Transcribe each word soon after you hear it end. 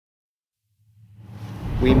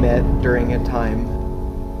We met during a time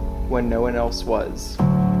when no one else was,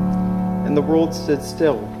 and the world stood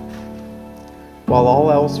still. While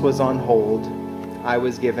all else was on hold, I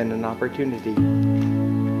was given an opportunity.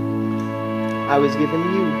 I was given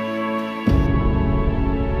you.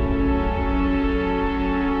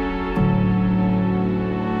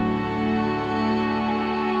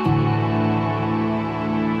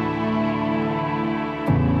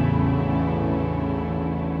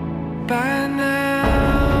 By now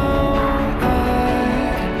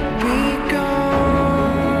I'd be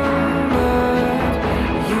gone, but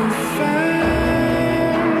you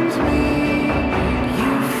found me.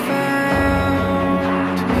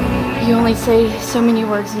 You only say so many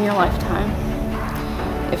words in your lifetime.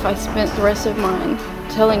 If I spent the rest of mine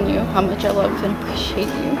telling you how much I love and appreciate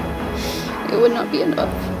you, it would not be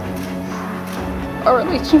enough. Our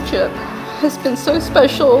relationship has been so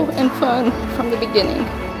special and fun from the beginning.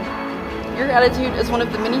 Your attitude is one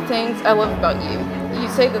of the many things I love about you. You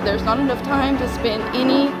say that there's not enough time to spend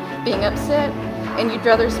any being upset, and you'd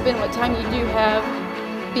rather spend what time you do have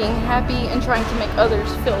being happy and trying to make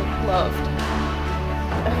others feel loved.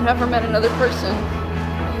 I've never met another person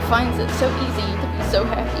who finds it so easy to be so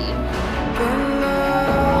happy. The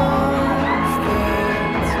love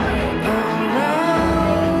that's around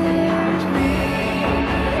me.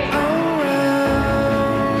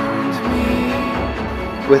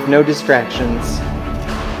 With no distractions,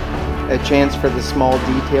 a chance for the small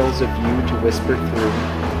details of you to whisper through,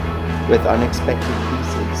 with unexpected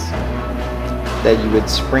pieces that you would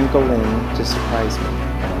sprinkle in to surprise me.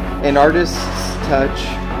 An artist's touch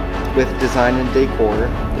with design and decor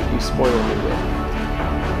that you spoil me with.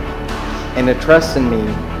 And a trust in me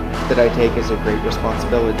that I take as a great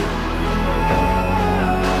responsibility.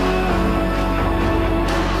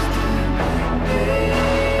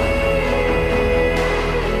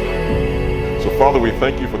 Father, we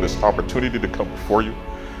thank you for this opportunity to come before you.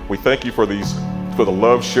 We thank you for the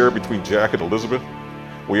love shared between Jack and Elizabeth.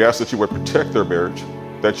 We ask that you would protect their marriage,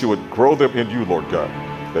 that you would grow them in you, Lord God,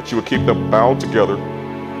 that you would keep them bound together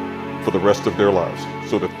for the rest of their lives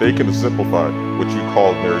so that they can exemplify what you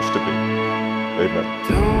call marriage to be. Amen.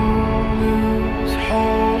 Don't lose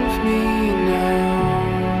hold of me now.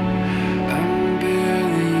 I'm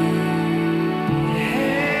barely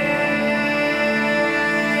hanging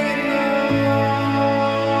on.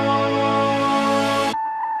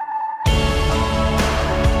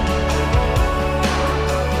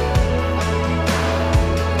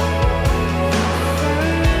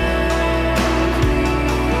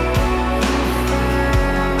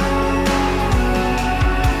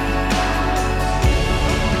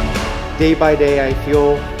 Day by day, I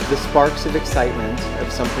feel the sparks of excitement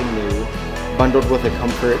of something new, bundled with a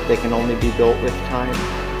comfort that can only be built with time.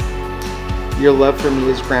 Your love for me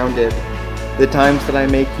is grounded. The times that I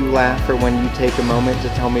make you laugh or when you take a moment to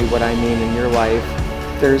tell me what I mean in your life,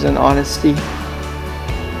 there's an honesty.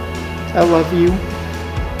 I love you.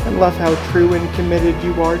 I love how true and committed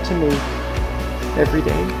you are to me every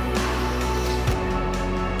day.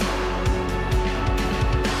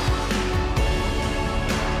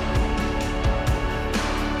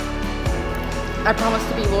 I promise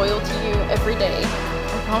to be loyal to you every day.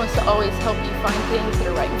 I promise to always help you find things that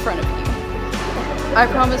are right in front of you. I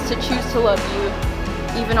promise to choose to love you,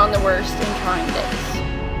 even on the worst and trying days.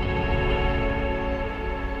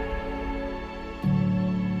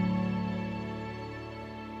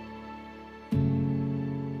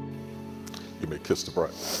 You may kiss the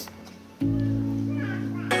bride.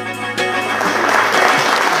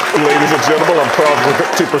 Ladies and gentlemen, I'm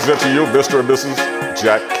proud to present to you Mr. and Mrs.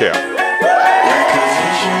 Jack Camp.